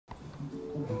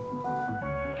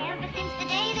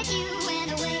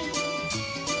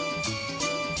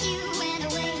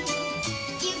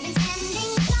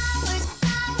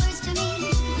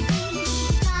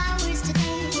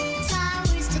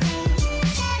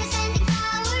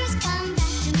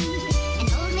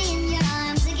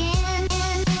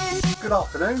Good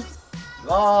afternoon.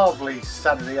 Lovely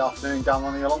Saturday afternoon down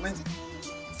on the allotment.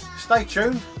 Stay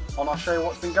tuned and I'll show you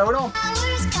what's been going on.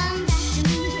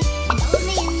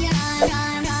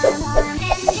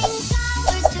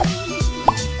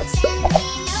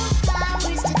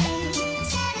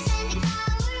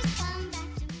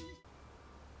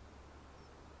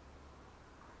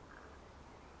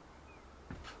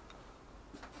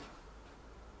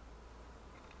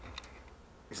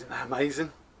 Isn't that amazing?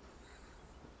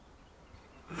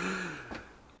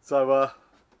 So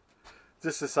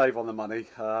just to save on the money,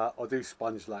 I'll do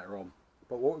sponge later on.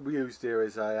 But what we used here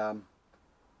is a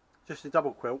just a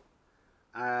double quilt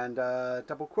and a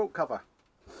double quilt cover.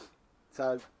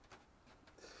 So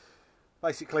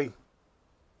basically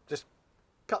just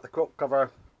cut the quilt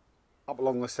cover up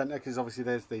along the centre, because obviously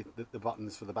there's the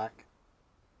buttons for the back.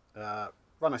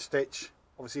 Run a stitch,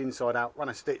 obviously inside out, run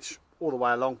a stitch all the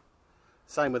way along.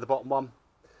 Same with the bottom one.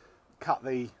 Cut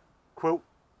the quilt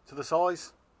to the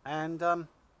size and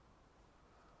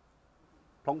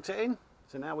plonked it in.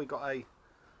 So now we've got a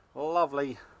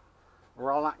lovely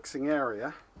relaxing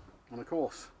area. And of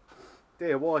course,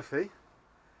 dear wifey,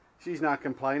 she's now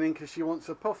complaining because she wants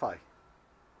a buffet.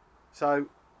 So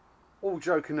all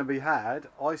joking to be had,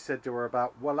 I said to her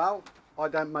about, well, I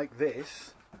don't make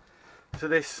this, so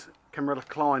this can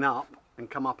recline up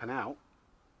and come up and out,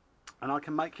 and I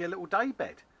can make you a little day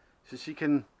bed, so she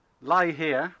can lay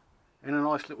here in a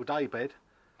nice little day bed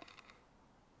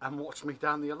and watch me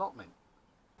down the allotment.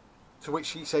 To which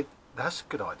she said, that's a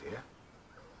good idea.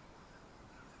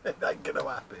 It ain't gonna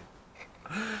happen.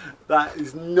 That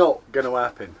is not gonna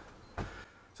happen.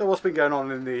 So what's been going on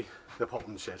in the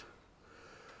potting shed?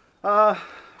 Found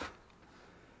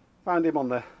him on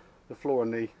the floor in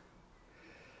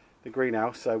the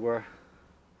greenhouse, so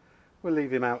we'll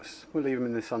leave him out. We'll leave him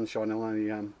in the sunshine. I'll only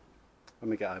when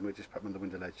we get home, we'll just put him on the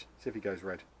window ledge, see if he goes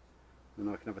red, and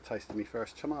then I can have a taste of my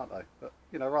first tomato. But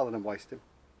you know, rather than waste him.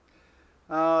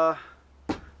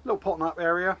 Little potting up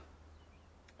area.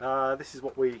 This is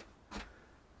what we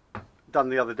done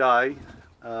the other day.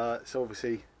 So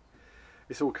obviously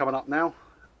it's all coming up now.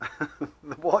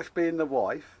 The wife being the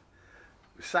wife,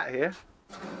 sat here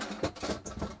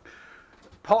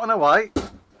potting away,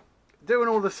 doing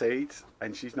all the seeds,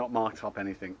 and she's not marked up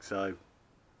anything. So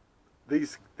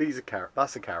these are carrot.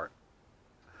 That's a carrot.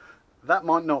 That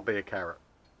might not be a carrot.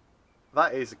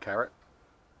 That is a carrot.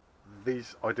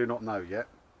 These I do not know yet.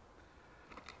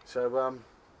 So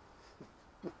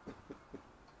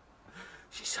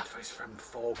she suffers from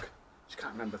fog. She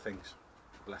can't remember things.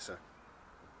 Bless her.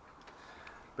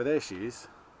 But there she is.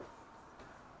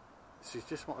 She's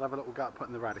just wanting to have a little go at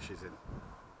putting the radishes in.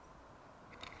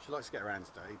 She likes to get her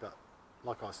hands dirty, but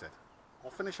like I said,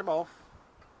 I'll finish them off.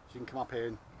 She can come up here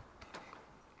and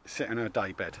sit in her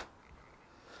day bed.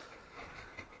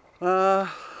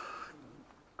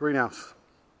 Greenhouse.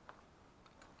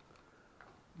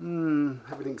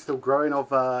 Everything's still growing.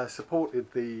 I've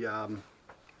supported the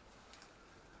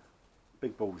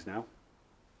big balls now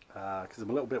because I'm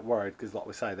a little bit worried, because like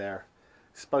we say, they're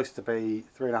supposed to be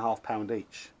 £3.5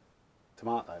 each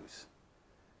tomatoes.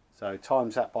 So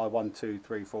times that by 1, 2,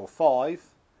 3, 4, 5.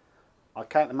 I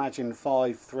can't imagine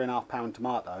 5 £3.5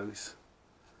 tomatoes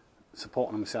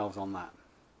supporting themselves on that.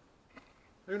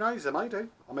 Who knows, they may do.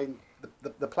 I mean,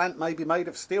 the plant may be made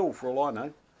of steel for all I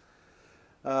know.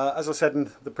 As I said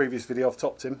in the previous video, I've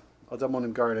topped him. I don't want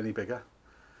him growing any bigger.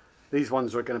 These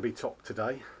ones are going to be topped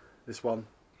today. This one,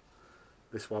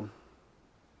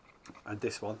 and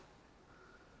this one.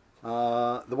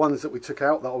 The ones that we took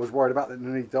out that I was worried about that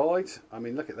nearly died, I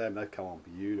mean, look at them, they've come on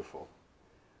beautiful.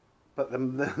 But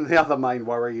the other main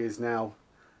worry is now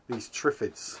these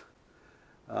triffids.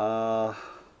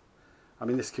 I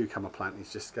mean, this cucumber plant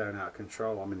is just going out of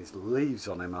control. I mean, his leaves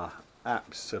on him are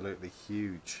absolutely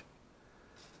huge.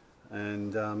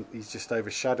 And he's just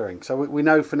overshadowing. So we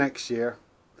know for next year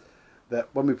that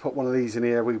when we put one of these in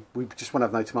here, we just won't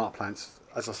have no tomato plants.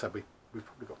 As I said, we've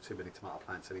probably got too many tomato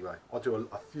plants anyway. I'll do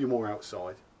a few more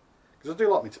outside, because I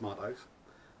do like my tomatoes,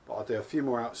 but I'll do a few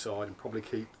more outside and probably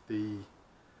keep the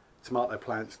tomato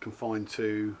plants confined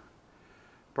to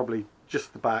probably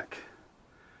just the back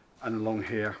and along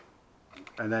here,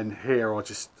 and then here I'll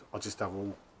just have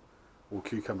all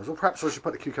cucumbers. Or perhaps I should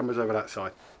put the cucumbers over that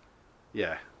side.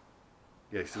 Yeah,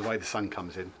 so the way the sun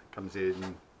comes in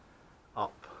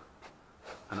up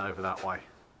and over that way.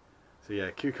 So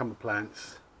yeah, cucumber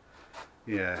plants.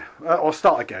 Yeah, I'll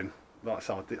start again. Like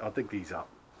so, I'll dig these up,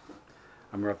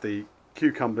 and we'll have the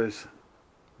cucumbers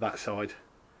that side,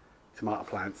 tomato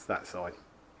plants that side.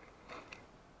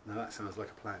 Now that sounds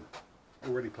like a plan.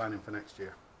 Already planning for next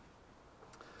year.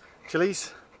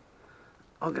 Chilies.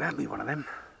 I'm gonna have me one of them.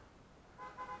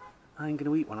 I ain't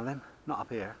going to eat one of them, not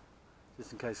up here,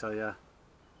 just in case I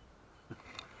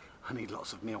need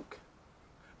lots of milk.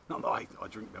 Not that I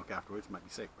drink milk afterwards, make me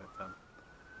sick, but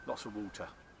lots of water.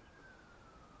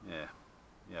 Yeah,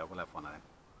 we'll have one of them.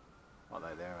 What are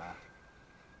they? They're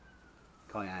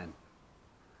cayenne,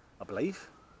 I believe.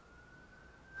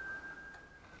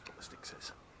 What the stick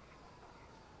says.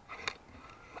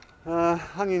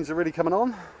 Onions are really coming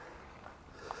on.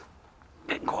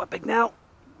 Getting quite big now.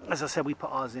 As I said, we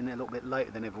put ours in a little bit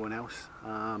later than everyone else.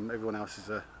 Everyone else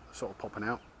is sort of popping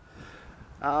out.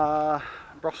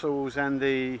 Brussels and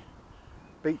the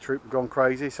beetroot have gone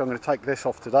crazy, so I'm going to take this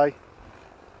off today.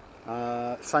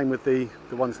 Same with the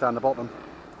ones down the bottom.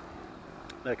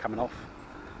 They're coming off.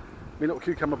 My little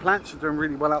cucumber plants are doing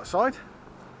really well outside.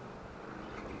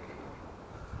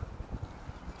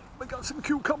 We got some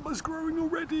cucumbers growing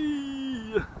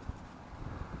already.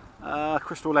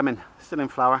 Crystal lemon still in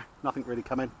flower, nothing really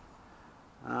coming.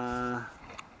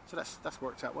 So that's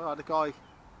worked out well. I had a guy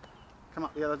come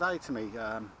up the other day to me.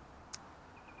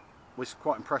 Was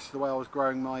quite impressed with the way I was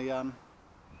growing my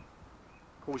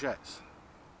courgettes.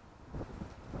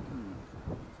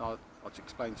 So I just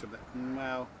explained to him that,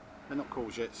 well, they're not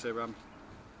courgettes, they're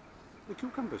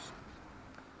cucumbers,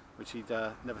 which he'd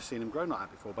never seen them grown like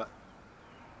that before. But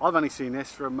I've only seen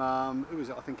this from who is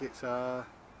it? I think it's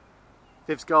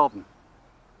Viv's Garden.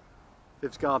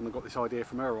 Viv's Garden. I got this idea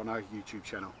from her on her YouTube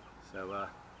channel, so I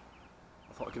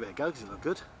thought I'd give it a go because it looked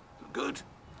good. It looked good.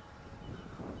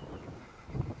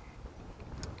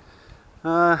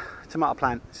 Tomato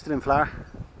plant still in flower.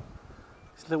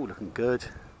 Still looking good.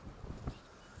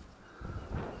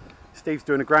 Steve's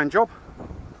doing a grand job.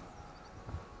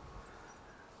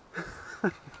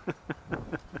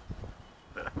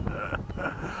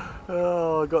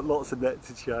 Oh, I've got lots of nets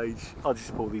to change. I'll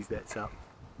just pull these nets up.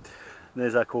 And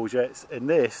there's our courgettes. And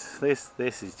this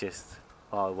is just,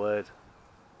 oh word.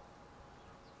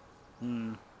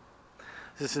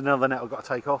 This is another net I've got to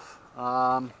take off.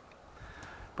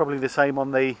 Probably the same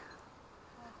on the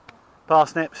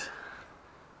parsnips.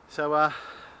 So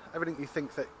everything you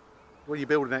think that when you're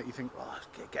building it, you think, oh,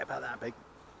 get about that big.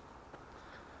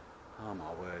 Oh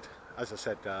my word. As I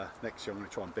said, next year I'm going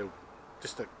to try and build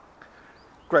just a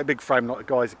great big frame like the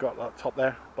guys have got up top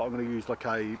there, but I'm going to use like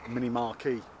a mini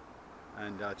marquee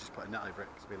and just put a net over it.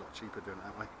 It's going to be a lot cheaper doing it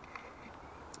that way.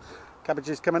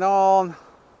 Cabbages coming on.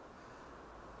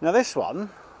 Now this one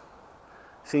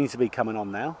seems to be coming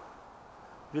on now.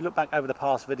 If you look back over the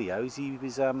past videos, he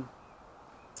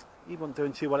wasn't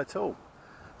doing too well at all.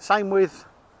 Same with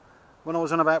when I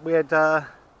was on about, we had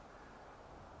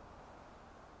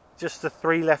just the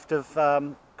 3 left of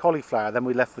cauliflower, then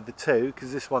we left with the 2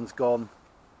 because this one's gone.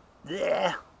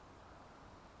 Yeah.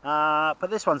 But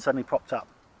this one suddenly popped up.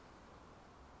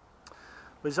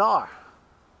 Bizarre.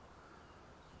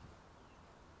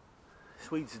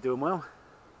 Swedes are doing well.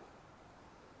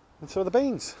 And so are the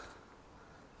beans.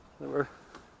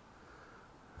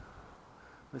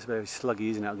 It's very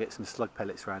sluggy, isn't it? I'll get some slug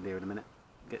pellets around here in a minute.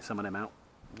 Get some of them out.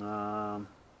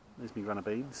 There's me runner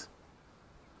beans.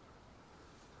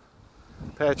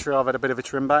 Pear tree, I've had a bit of a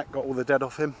trim back, got all the dead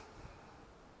off him.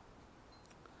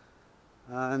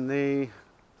 And the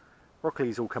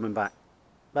broccoli's all coming back.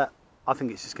 But I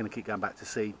think it's just going to keep going back to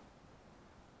seed.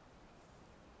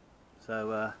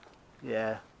 So,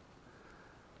 yeah.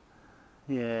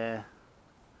 Yeah.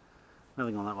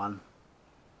 Nothing on that one.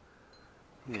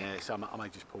 Yeah, so I may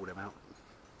just pull them out.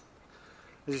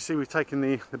 As you see, we've taken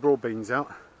the broad beans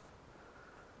out.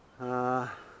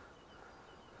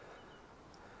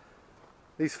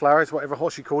 These flowers, whatever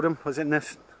Hoshi called them, was it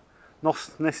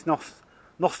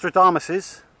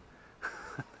Nostradamuses?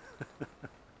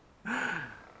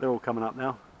 They're all coming up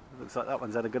now. Looks like that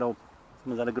one's had a good old,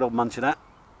 someone's had a good old munch of that.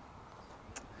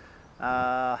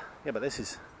 Yeah, but this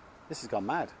has gone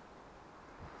mad.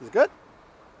 This is good.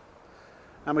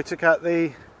 And we took out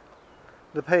the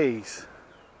peas.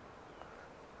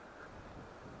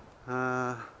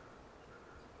 So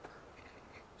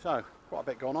quite a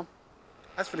bit going on.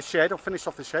 As for the shed, I'll finish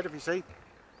off the shed. If you see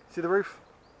the roof.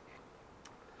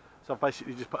 So I've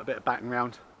basically just put a bit of batting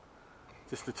round,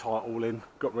 just to tie it all in.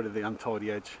 Got rid of the untidy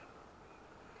edge,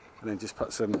 and then just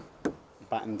put some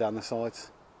batting down the sides,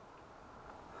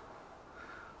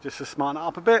 just to smarten it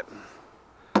up a bit.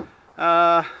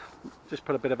 Just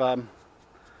put a bit of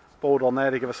board on there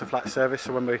to give us a flat surface,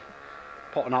 so when we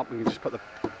pot them up, we can just put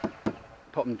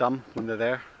them down when they're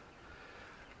there.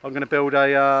 I'm going to build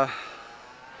a.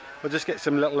 We'll just get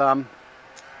some little like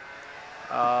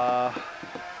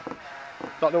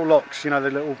little locks, you know,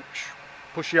 the little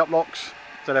pushy up locks,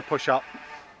 so they push up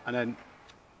and then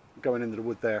going into the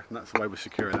wood there, and that's the way we're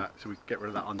securing that, so we get rid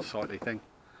of that unsightly thing.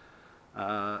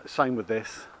 Same with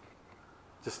this,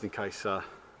 just in case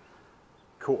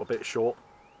caught a bit short.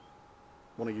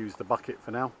 Want to use the bucket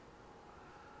for now.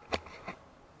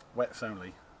 Wets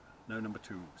only, no number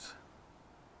 2s.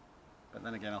 But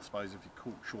then again, I suppose if you're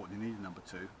caught short and you need a number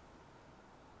 2,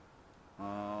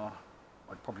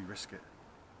 I'd probably risk it.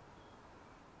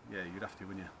 Yeah, you'd have to,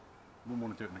 wouldn't you? Wouldn't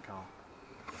want to do it in the car.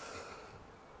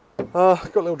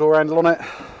 Got a little door handle on it,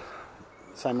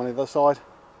 same on the other side.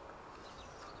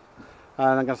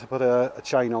 And I'm going to put a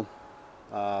chain on,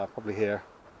 probably here.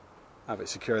 Have it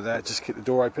secure there, just keep the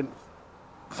door open.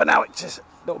 For now, it just a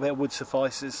little bit of wood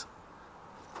suffices.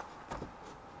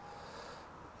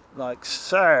 Like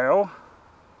so.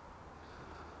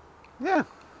 Yeah,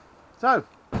 so.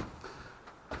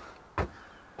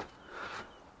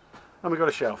 And we've got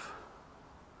a shelf.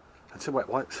 And some wet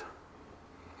wipes.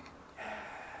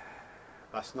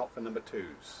 That's not for number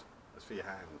 2s, that's for your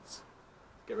hands.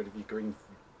 Get rid of your green.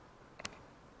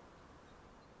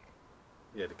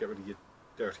 Yeah, to get rid of your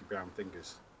dirty brown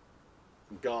fingers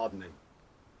from gardening.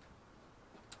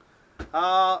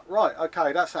 Right,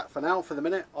 okay, that's that for now, for the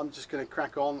minute. I'm just going to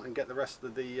crack on and get the rest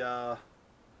of the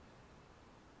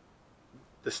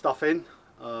stuff in.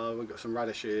 We've got some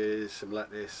radishes, some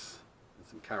lettuce and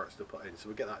some carrots to put in, so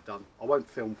we'll get that done. I won't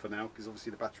film for now because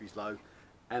obviously the battery's low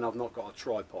and I've not got a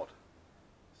tripod.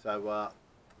 So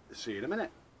see you in a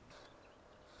minute.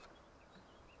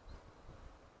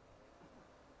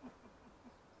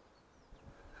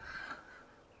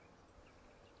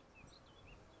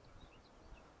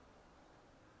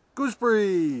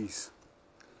 Gooseberries,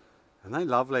 and they're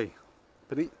lovely.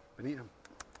 Been eating them.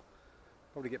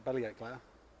 Probably get bellyache later.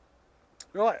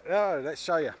 Right, let's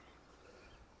show you.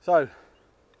 So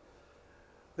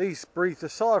these breathed a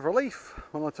sigh of relief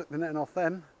when I took the netting off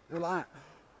them. They're like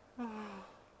that.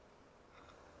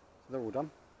 They're all done.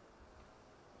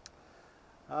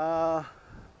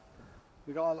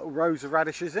 We got our little rows of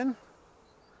radishes in.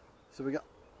 So we got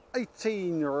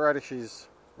 18 radishes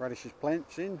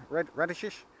plants in.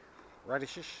 Radishes.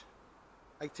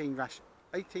 18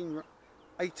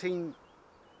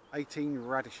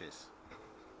 radishes.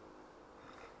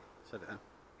 Said it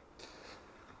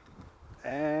then.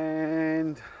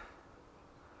 And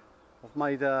I've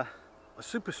made a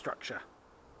superstructure.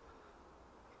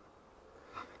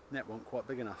 Net wasn't quite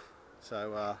big enough,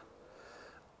 so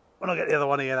when I get the other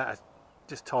one here, that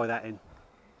just tie that in.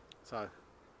 So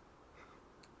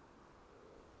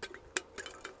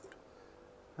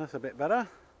that's a bit better.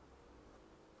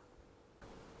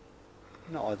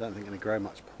 No, I don't think going to grow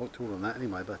much taller than that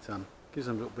anyway, but gives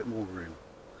them a little bit more room.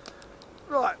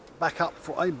 Right, back up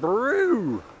for a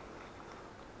brew.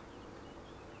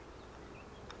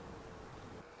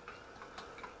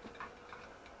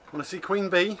 Want to see Queen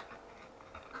Bee?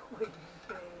 Queen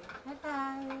Bee,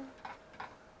 hello.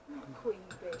 Queen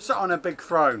Bee. Sat on a big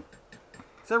throne.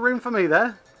 Is there room for me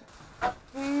there?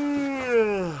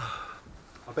 I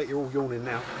bet you're all yawning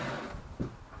now.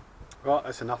 Right,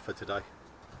 that's enough for today.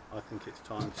 I think it's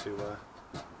time to go.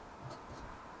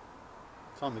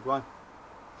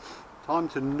 Time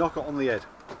to knock it on the head.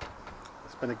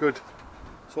 It's been a good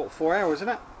sort of 4 hours, isn't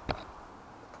it?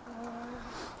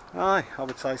 Aye, I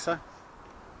would say so.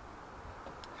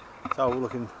 So we're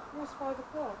looking. What's 5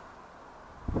 o'clock?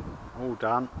 All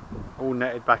done, all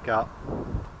netted back up.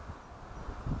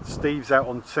 Steve's out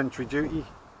on sentry duty.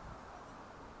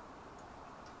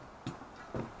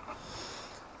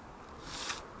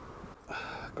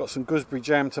 Got some gooseberry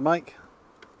jam to make.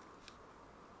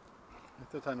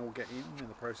 If they don't all get eaten in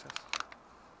the process.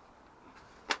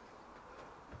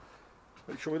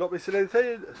 Make sure we're not missing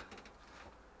anything.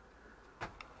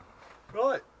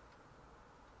 Right.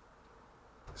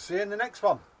 See you in the next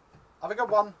one. Have a good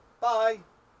one. Bye.